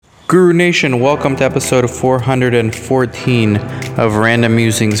Guru Nation, welcome to episode 414 of Random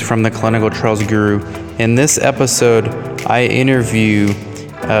Musings from the Clinical Trials Guru. In this episode, I interview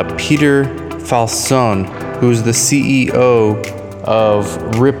Peter Falzon, who's the CEO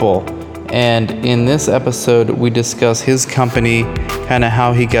of Ripple. And in this episode, we discuss his company, kind of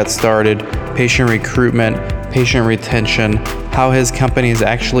how he got started, patient recruitment, patient retention, how his company is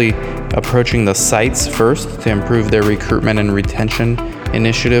actually approaching the sites first to improve their recruitment and retention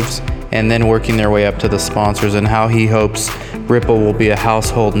initiatives, and then working their way up to the sponsors, and how he hopes Ripple will be a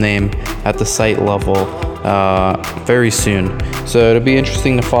household name at the site level very soon. So it'll be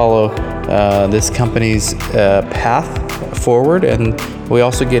interesting to follow this company's path forward, and we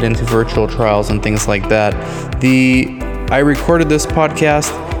also get into virtual trials and things like that. I recorded this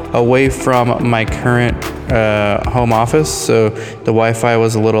podcast away from my current home office, so the Wi-Fi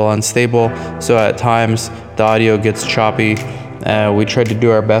was a little unstable, so at times the audio gets choppy. We tried to do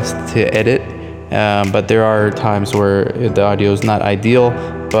our best to edit, but there are times where the audio is not ideal.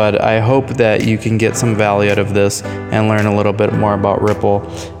 But I hope that you can get some value out of this and learn a little bit more about Ripple.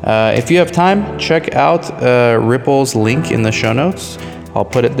 If you have time, check out Ripple's link in the show notes. I'll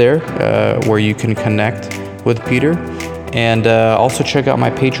put it there where you can connect with Peter. And also check out my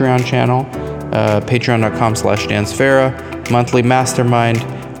Patreon channel, patreon.com/DanSfera, monthly mastermind,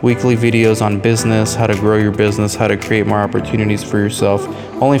 weekly videos on business, how to grow your business, how to create more opportunities for yourself.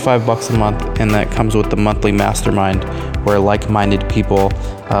 Only $5 a month, and that comes with the monthly mastermind, where like-minded people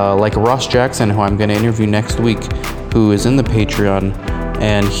like Ross Jackson, who I'm going to interview next week, who is in the Patreon,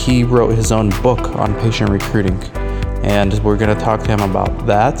 and he wrote his own book on patient recruiting. And we're going to talk to him about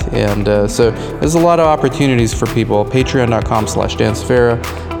that. And so there's a lot of opportunities for people. Patreon.com/DanSfera,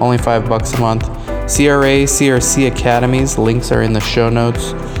 only $5 a month. CRA, CRC Academies, links are in the show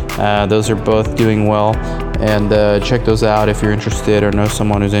notes. Those are both doing well. And check those out if you're interested or know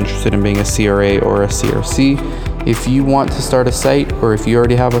someone who's interested in being a CRA or a CRC. If you want to start a site, or if you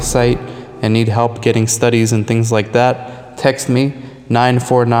already have a site and need help getting studies and things like that, text me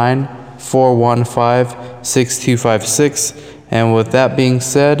 949-415-6256. And with that being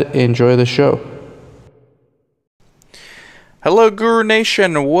said, enjoy the show. Hello, Guru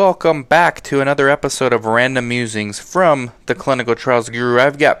Nation. Welcome back to another episode of Random Musings from the Clinical Trials Guru.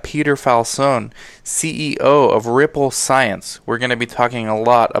 I've got Peter Falzon, CEO of Ripple Science. We're going to be talking a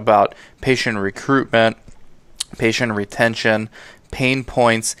lot about patient recruitment, patient retention, pain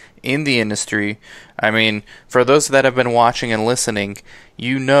points in the industry. I mean, for those that have been watching and listening,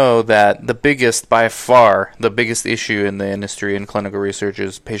 you know that by far the biggest issue in the industry in clinical research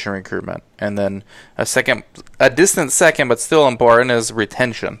is patient recruitment. And then a distant second, but still important, is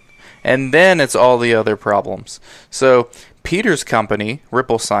retention. And then it's all the other problems. So Peter's company,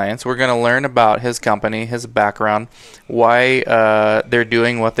 Ripple Science, we're going to learn about his company, his background, why they're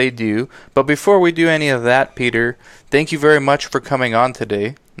doing what they do. But before we do any of that, Peter, thank you very much for coming on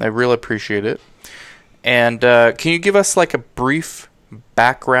today. I really appreciate it. And can you give us like a brief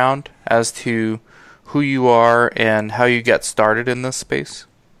background as to who you are and how you got started in this space?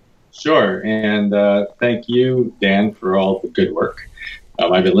 Sure, and thank you, Dan, for all the good work.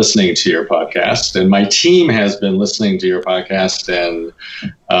 I've been listening to your podcast, and my team has been listening to your podcast and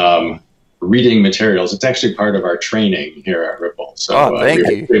reading materials. It's actually part of our training here at Ripple. So thank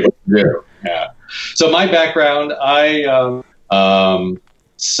you. Yeah. So my background,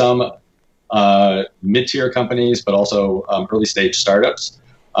 some mid-tier companies, but also early-stage startups.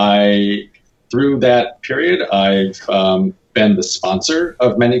 Through that period, I've been the sponsor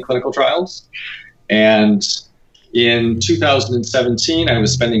of many clinical trials. And in 2017, I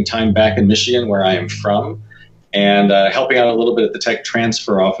was spending time back in Michigan, where I am from, and helping out a little bit at the tech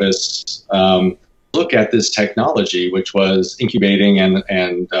transfer office, look at this technology, which was incubating and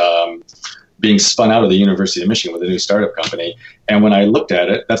being spun out of the University of Michigan with a new startup company. And when I looked at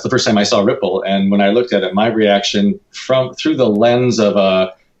it, that's the first time I saw Ripple. And when I looked at it, my reaction through the lens of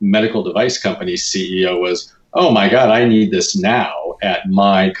a medical device company CEO was, oh my God, I need this now at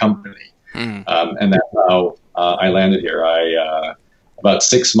my company. And that's how I landed here. About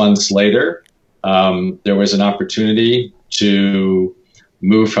 6 months later, there was an opportunity to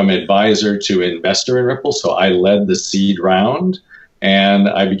move from advisor to investor in Ripple. So I led the seed round, and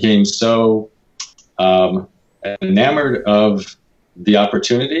I became so enamored of the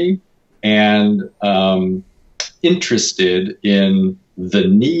opportunity and interested in the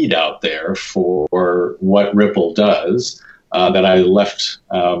need out there for what Ripple does, that I left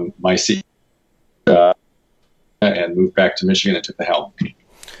my seat and moved back to Michigan and took the helm.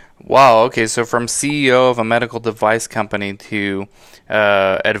 Wow. Okay. So from CEO of a medical device company to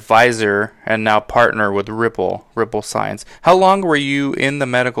advisor and now partner with Ripple Science. How long were you in the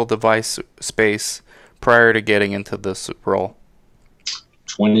medical device space prior to getting into this role?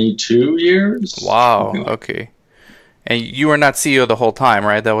 22 years. Wow. Okay. And you were not CEO the whole time,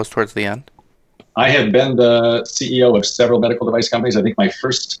 right? That was towards the end. I have been the CEO of several medical device companies. I think my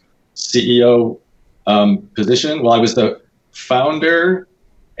first CEO position, well, I was the founder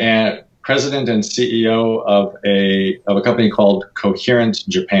and president and CEO of a company called Coherent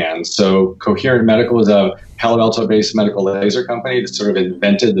Japan. So Coherent Medical is a Palo Alto-based medical laser company that sort of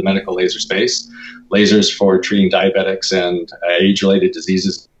invented the medical laser space, lasers for treating diabetics and age-related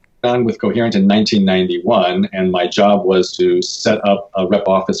diseases. On with Coherent in 1991, and my job was to set up a rep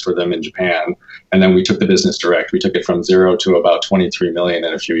office for them in Japan. And then we took the business direct. We took it from 0 to about 23 million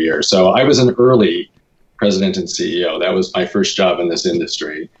in a few years. So I was an early president and CEO. That was my first job in this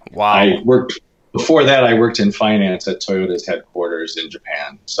industry. Wow. Before that, I worked in finance at Toyota's headquarters in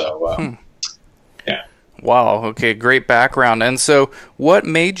Japan. So, yeah. Wow. Okay. Great background. And so what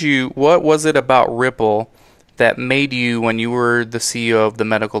was it about Ripple that made you, when you were the CEO of the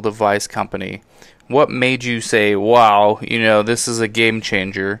medical device company, what made you say, wow, this is a game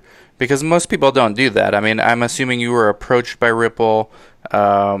changer? Because most people don't do that. I mean, I'm assuming you were approached by Ripple,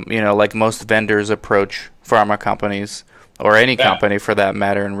 like most vendors approach pharma companies or any company for that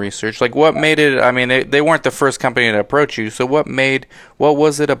matter in research. Like what made it, I mean, they weren't the first company to approach you. So what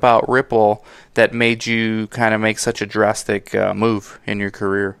was it about Ripple that made you kind of make such a drastic move in your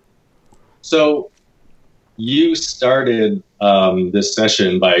career? So you started this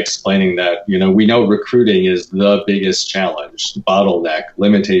session by explaining that, we know recruiting is the biggest challenge, bottleneck,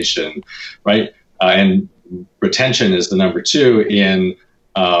 limitation, right? And retention is the number 2 in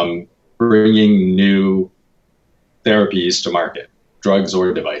bringing new therapies to market, drugs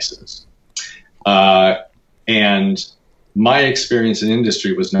or devices. And my experience in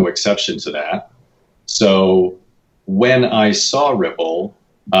industry was no exception to that. So when I saw Ripple,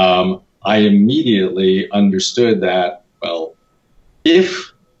 I immediately understood that, well,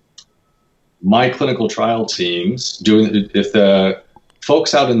 if my clinical trial teams if the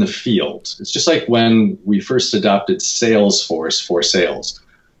folks out in the field, it's just like when we first adopted Salesforce for sales.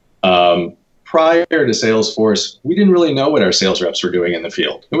 Prior to Salesforce, we didn't really know what our sales reps were doing in the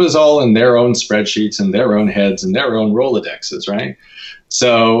field. It was all in their own spreadsheets and their own heads and their own Rolodexes, right?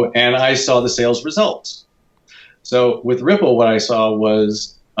 So, and I saw the sales results. So with Ripple, what I saw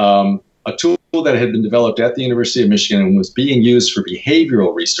was a tool that had been developed at the University of Michigan and was being used for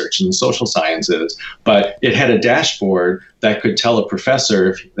behavioral research in the social sciences, but it had a dashboard that could tell a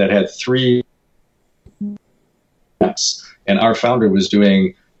professor that had 3 months, and our founder was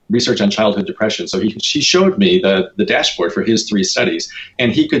doing research on childhood depression. So she showed me the dashboard for his 3 studies,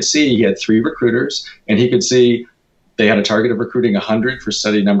 and he could see he had 3 recruiters, and he could see they had a target of recruiting 100 for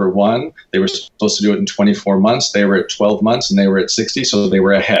study number 1. They were supposed to do it in 24 months. They were at 12 months, and they were at 60, so they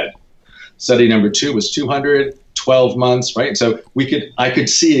were ahead. Study number 2 was 200, 12 months, right? So I could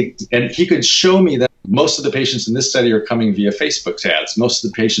see, and he could show me that most of the patients in this study are coming via Facebook ads. Most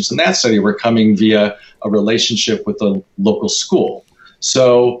of the patients in that study were coming via a relationship with the local school.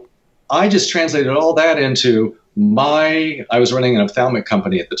 So I just translated all that into I was running an ophthalmic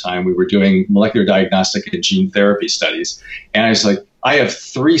company at the time. We were doing molecular diagnostic and gene therapy studies. And I was like, I have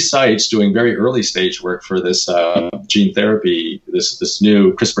 3 sites doing very early stage work for this gene therapy, this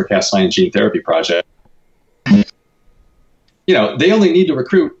new CRISPR-Cas9 gene therapy project. They only need to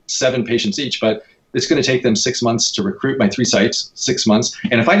recruit 7 patients each, but it's going to take them 6 months to recruit my 3 sites, 6 months.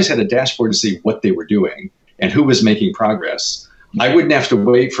 And if I just had a dashboard to see what they were doing and who was making progress, I wouldn't have to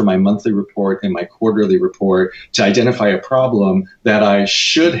wait for my monthly report and my quarterly report to identify a problem that I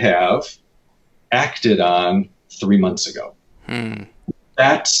should have acted on 3 months ago.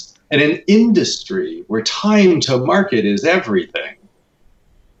 That's in an industry where time to market is everything.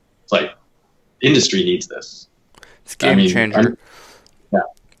 It's like industry needs this. It's a game changer.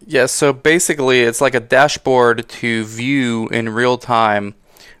 Yeah, so basically it's like a dashboard to view in real time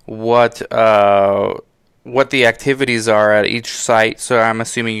what the activities are at each site. So I'm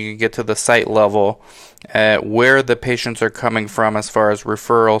assuming you can get to the site level, where the patients are coming from as far as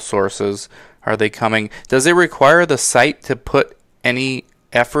referral sources. Are they coming? Does it require the site to put any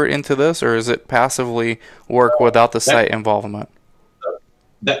effort into this, or is it passively work without the site involvement?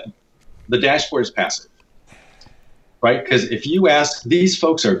 The dashboard is passive, right? Because if you ask, these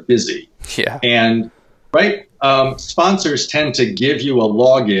folks are busy. Yeah. And, right, sponsors tend to give you a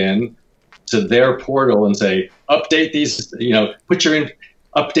login to their portal and say, update these,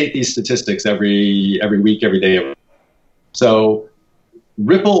 update these statistics every week, every day. So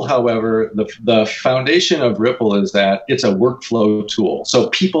Ripple, however, the foundation of Ripple is that it's a workflow tool. So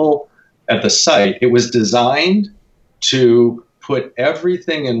people at the site, it was designed to put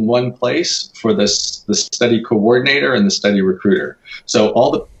everything in one place for the study coordinator and the study recruiter. So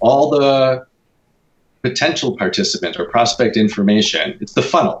all the potential participant or prospect information, it's the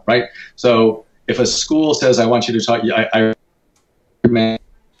funnel, right? So if a school says, I want you to talk, I recommend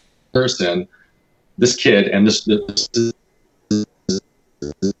person, this kid, and this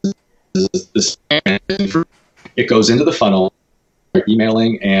it goes into the funnel,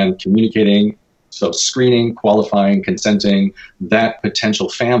 emailing and communicating, so screening, qualifying, consenting that potential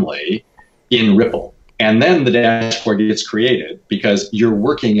family in Ripple. And then the dashboard gets created because you're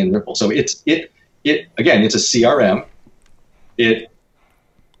working in Ripple. So it's a CRM.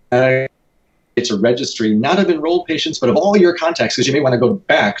 It's a registry, not of enrolled patients, but of all your contacts, because you may want to go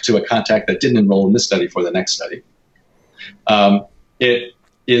back to a contact that didn't enroll in this study for the next study. It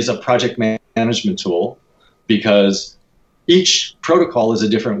is a project management tool because each protocol is a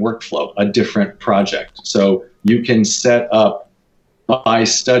different workflow, a different project. So you can set up by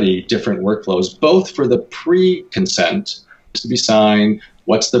study different workflows, both for the pre-consent to be signed,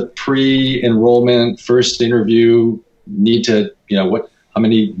 what's the pre-enrollment first interview need to, how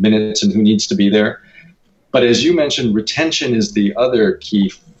many minutes and who needs to be there. But as you mentioned, retention is the other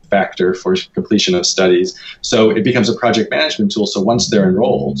key factor for completion of studies. So it becomes a project management tool. So once they're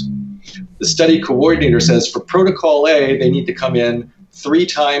enrolled, the study coordinator says for protocol A, they need to come in 3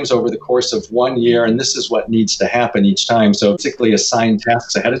 times over the course of 1 year, and this is what needs to happen each time. So basically assign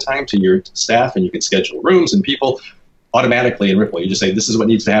tasks ahead of time to your staff, and you can schedule rooms and people automatically in Ripple. You just say, this is what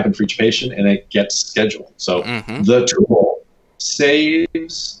needs to happen for each patient, and it gets scheduled. So the tool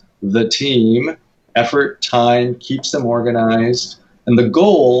saves the team effort, time, keeps them organized, and the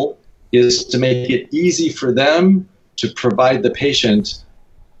goal is to make it easy for them to provide the patient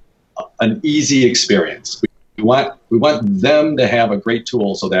an easy experience. We want them to have a great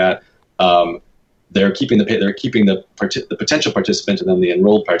tool so that they're keeping the potential participant and then the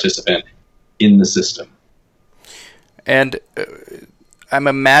enrolled participant in the system. And I'm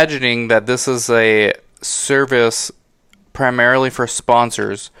imagining that this is a service primarily for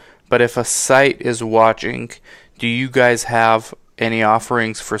sponsors, but if a site is watching, do you guys have any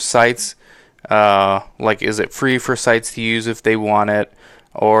offerings for sites? Like, is it free for sites to use if they want it,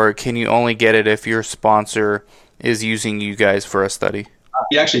 or can you only get it if your sponsor is using you guys for a study?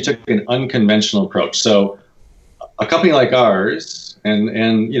 We actually took an unconventional approach. So a company like ours, and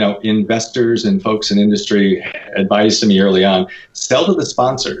investors and folks in industry advised to me early on, sell to the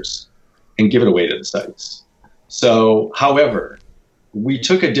sponsors and give it away to the sites. So, however, we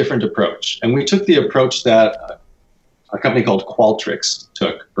took a different approach, and we took the approach that a company called Qualtrics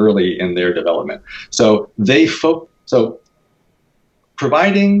took early in their development. So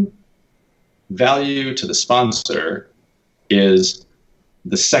providing value to the sponsor is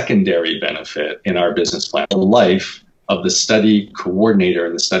the secondary benefit in our business plan. The life of the study coordinator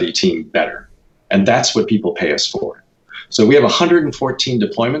and the study team better. And that's what people pay us for. So we have 114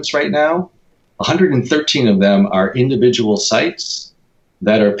 deployments right now. 113 of them are individual sites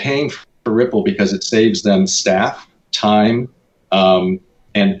that are paying for Ripple because it saves them staff, time,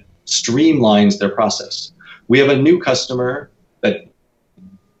 and streamlines their process. We have a new customer that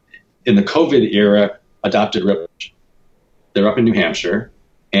in the COVID era adopted Ripple. They're up in New Hampshire,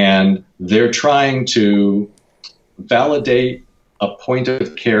 and they're trying to validate a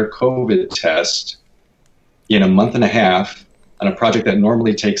point-of-care COVID test in a month and a half on a project that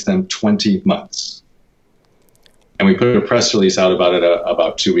normally takes them 20 months. And we put a press release out about it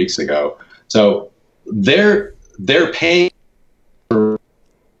about 2 weeks ago. So they're paying for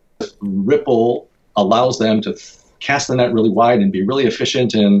Ripple allows them to cast the net really wide and be really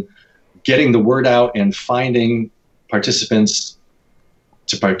efficient in getting the word out and finding participants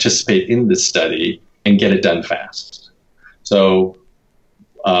to participate in this study and get it done fast. So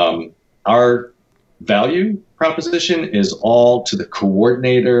our value proposition is all to the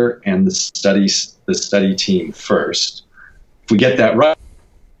coordinator and the study team first. If we get that right,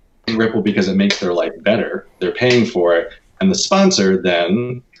 Ripple, because it makes their life better, they're paying for it, and the sponsor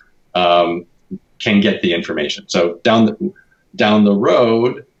then can get the information. So down the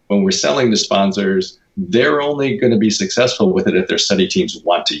road, when we're selling to sponsors, they're only going to be successful with it if their study teams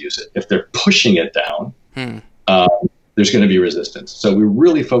want to use it. If they're pushing it down, there's going to be resistance. So we're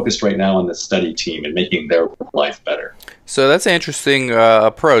really focused right now on the study team and making their life better. So that's an interesting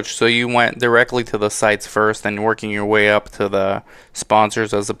approach. So you went directly to the sites first and working your way up to the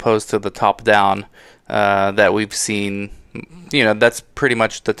sponsors as opposed to the top-down that we've seen that's pretty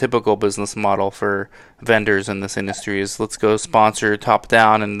much the typical business model for vendors in this industry is let's go sponsor top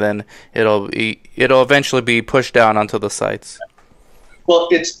down, and then it'll eventually be pushed down onto the sites. Well,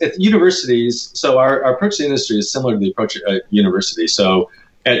 it's at universities. So our approach to the industry is similar to the approach at universities. So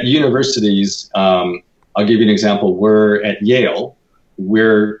at universities, I'll give you an example. We're at Yale.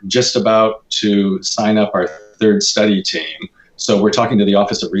 We're just about to sign up our third study team. So we're talking to the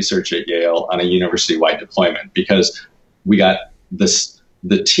Office of Research at Yale on a university-wide deployment because we got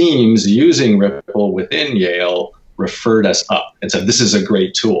the teams using Ripple within Yale referred us up and said, this is a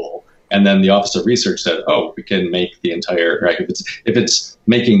great tool. And then the Office of Research said, oh, we can make the entire, right, if it's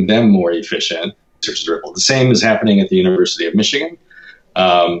making them more efficient, research is Ripple. The same is happening at the University of Michigan.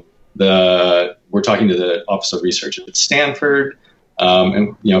 We're talking to the Office of Research at Stanford,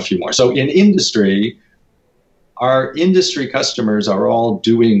 and a few more. So in industry, our industry customers are all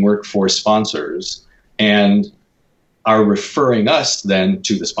doing work for sponsors and are referring us then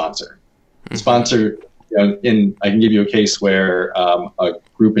to the sponsor. The sponsor, I can give you a case where a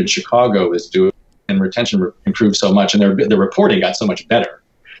group in Chicago is doing, and retention improved so much, and their reporting got so much better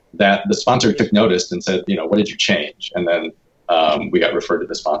that the sponsor took notice and said, what did you change? And then we got referred to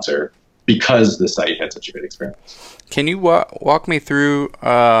the sponsor because the site had such a good experience. Can you walk me through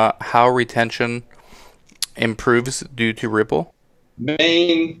how retention improves due to Ripple?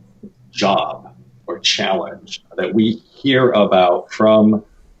 Main job or challenge that we hear about from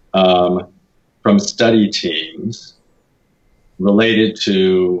study teams related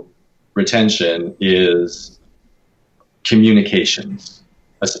to retention is communications,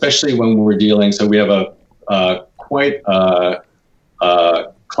 especially when we're dealing. So we have quite a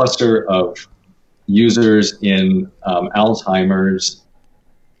cluster of users in Alzheimer's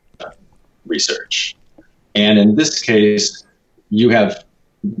research. And in this case, you have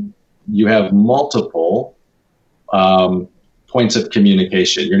multiple points of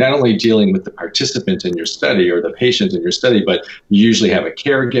communication. You're not only dealing with the participant in your study or the patient in your study, but you usually have a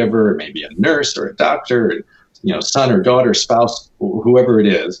caregiver, maybe a nurse or a doctor, son or daughter, spouse, whoever it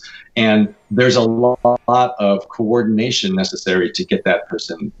is. And there's a lot of coordination necessary to get that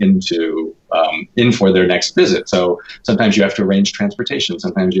person in for their next visit. So sometimes you have to arrange transportation.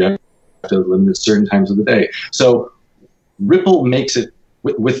 Sometimes you have to limit certain times of the day. So Ripple makes it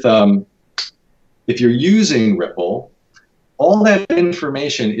with if you're using Ripple, all that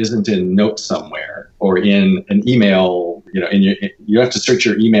information isn't in notes somewhere or in an email. You have to search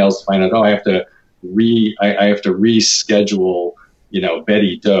your emails to find out. Oh, I have to reschedule.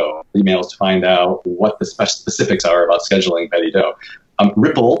 Betty Doe emails to find out what the specifics are about scheduling Betty Doe.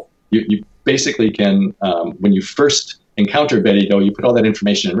 Ripple, you basically can when you first encounter Betty Doe, you put all that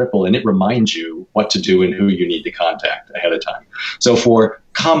information in Ripple, and it reminds you what to do and who you need to contact ahead of time. So for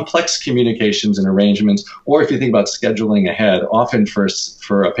complex communications and arrangements, or if you think about scheduling ahead, often for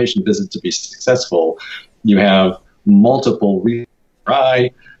a patient visit to be successful, you have multiple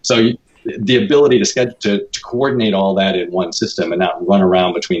So the ability to schedule to coordinate all that in one system and not run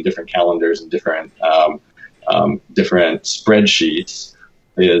around between different calendars and different spreadsheets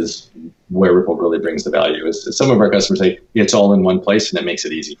is where Ripple really brings the value. Is some of our customers say it's all in one place, and it makes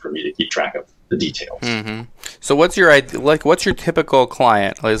it easy for me to keep track of the details. Mm-hmm. So what's your typical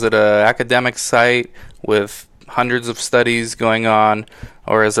client? Is it an academic site with hundreds of studies going on,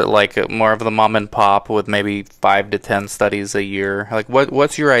 or is it like more of the mom and pop with maybe 5 to 10 studies a year? Like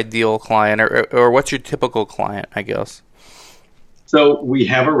what's your ideal client, or what's your typical client, I guess? So we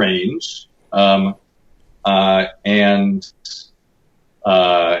have a range, and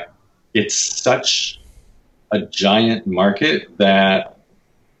it's such a giant market that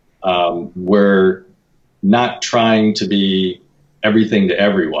we're not trying to be everything to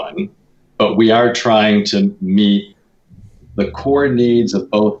everyone, but we are trying to meet the core needs of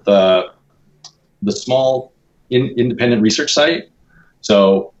both the small independent research site.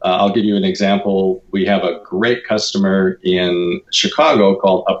 So I'll give you an example. We have a great customer in Chicago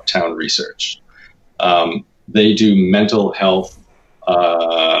called Uptown Research. They do mental health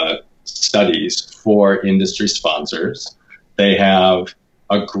studies for industry sponsors. They have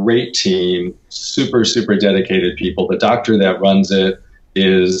a great team, super, super dedicated people. The doctor that runs it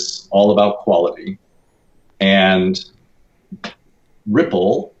is all about quality. And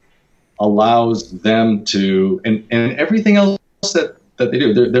Ripple allows them to, and everything else that they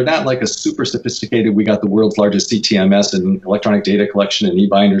do, they're not like a super sophisticated, we got the world's largest CTMS and electronic data collection and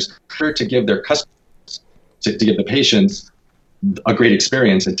e-binders, to give their customers, to give the patients a great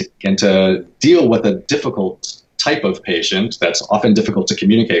experience and to deal with a difficult type of patient that's often difficult to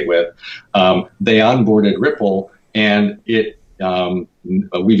communicate with. They onboarded Ripple, and it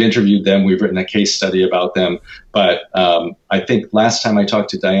We've interviewed them. We've written a case study about them. But I think last time I talked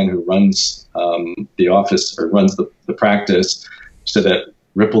to Diane, who runs the office or runs the practice, said that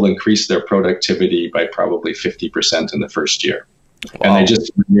Ripple increased their productivity by probably 50% in the first year. Wow. And they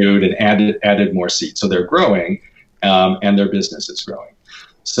just renewed and added more seats. So they're growing, and their business is growing.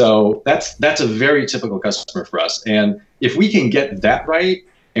 So that's a very typical customer for us. And if we can get that right,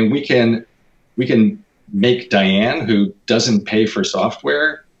 and we can make Diane, who doesn't pay for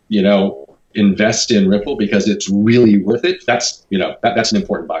software, invest in Ripple because it's really worth it, that's an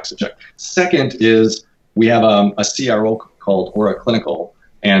important box to check. Second is we have a CRO called Aura Clinical,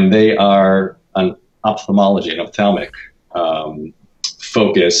 and they are an ophthalmology and ophthalmic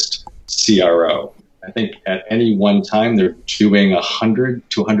focused CRO. I think at any one time they're doing 100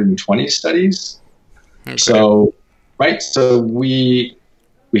 to 120 studies. Okay. So we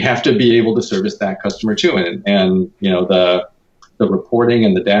have to be able to service that customer too, and the reporting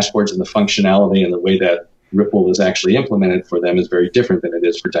and the dashboards and the functionality and the way that Ripple is actually implemented for them is very different than it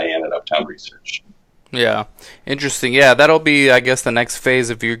is for Diane at Uptown Research. Yeah, interesting. Yeah, that'll be, I guess, the next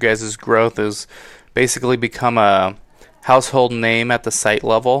phase of your guys' growth is basically become a household name at the site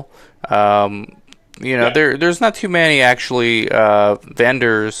level. There's not too many actually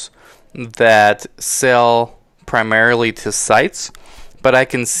vendors that sell primarily to sites, but I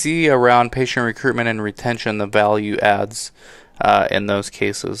can see around patient recruitment and retention the value adds in those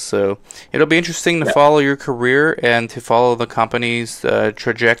cases. So it'll be interesting to follow your career and to follow the company's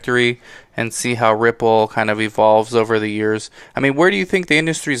trajectory and see how Ripple kind of evolves over the years. I mean, where do you think the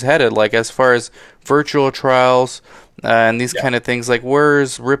industry's headed? Like as far as virtual trials and these kind of things, like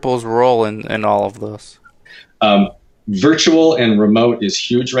where's Ripple's role in all of this? Virtual and remote is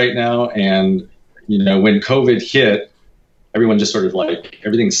huge right now. And, when COVID hit, everyone just sort of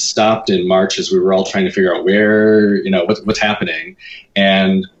everything stopped in March as we were all trying to figure out where, what's happening.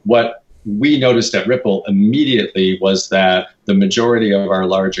 And what we noticed at Ripple immediately was that the majority of our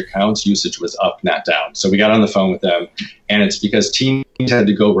large accounts usage was up, not down. So we got on the phone with them, and it's because teams had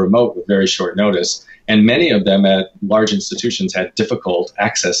to go remote with very short notice. And many of them at large institutions had difficult time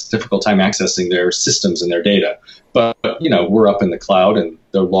accessing their systems and their data. But, we're up in the cloud and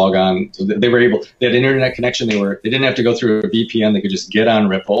they'll log on. So they had internet connection. They didn't have to go through a VPN. They could just get on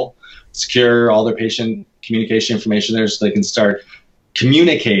Ripple, secure all their patient communication information there so they can start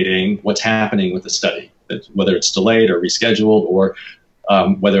communicating what's happening with the study, whether it's delayed or rescheduled, or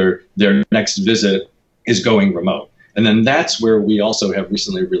whether their next visit is going remote. And then that's where we also have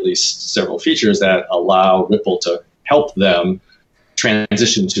recently released several features that allow Ripple to help them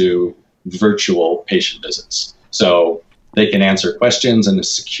transition to virtual patient visits. So they can answer questions in a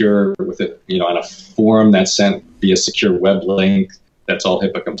secure, with it, on a form that's sent via secure web link that's all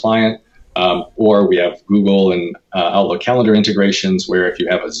HIPAA compliant. Or we have Google and Outlook calendar integrations where if you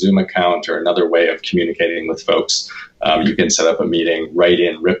have a Zoom account or another way of communicating with folks, you can set up a meeting right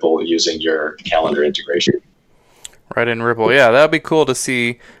in Ripple using your calendar integration. Right in Ripple. Yeah, that would be cool to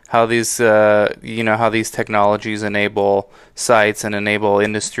see how these, how these technologies enable sites and enable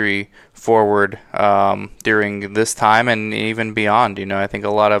industry forward during this time and even beyond. I think a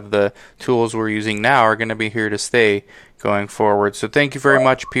lot of the tools we're using now are going to be here to stay going forward. So thank you very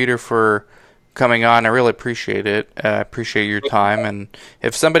much, Peter, for coming on. I really appreciate it. I appreciate your time. And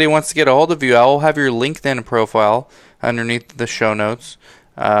if somebody wants to get a hold of you, I will have your LinkedIn profile underneath the show notes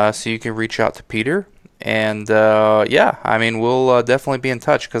so you can reach out to Peter. And we'll definitely be in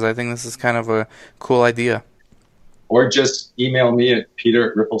touch because I think this is kind of a cool idea. Or just email me at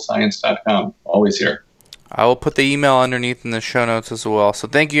peter@ripplescience.com. Always here. I will put the email underneath in the show notes as well. So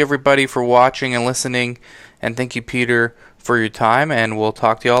thank you, everybody, for watching and listening. And thank you, Peter, for your time. And we'll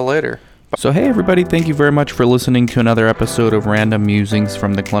talk to y'all later. So hey everybody, thank you very much for listening to another episode of Random Musings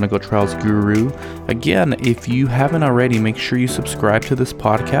from the Clinical Trials Guru. Again, if you haven't already, make sure you subscribe to this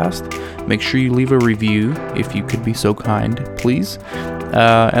podcast. Make sure you leave a review if you could be so kind, please.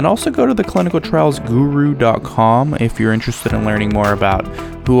 And also go to theclinicaltrialsguru.com if you're interested in learning more about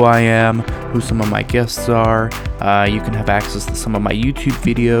who I am, who some of my guests are. You can have access to some of my YouTube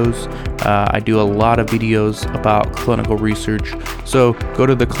videos. I do a lot of videos about clinical research. So go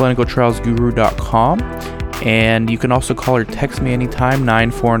to theclinicaltrialsguru.com, and you can also call or text me anytime,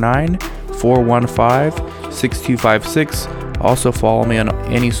 949-415-6256. Also follow me on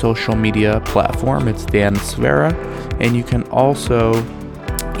any social media platform. It's Dan Svera. And you can also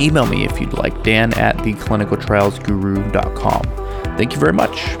email me if you'd like, dan@theclinicaltrialsguru.com. Thank you very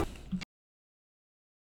much.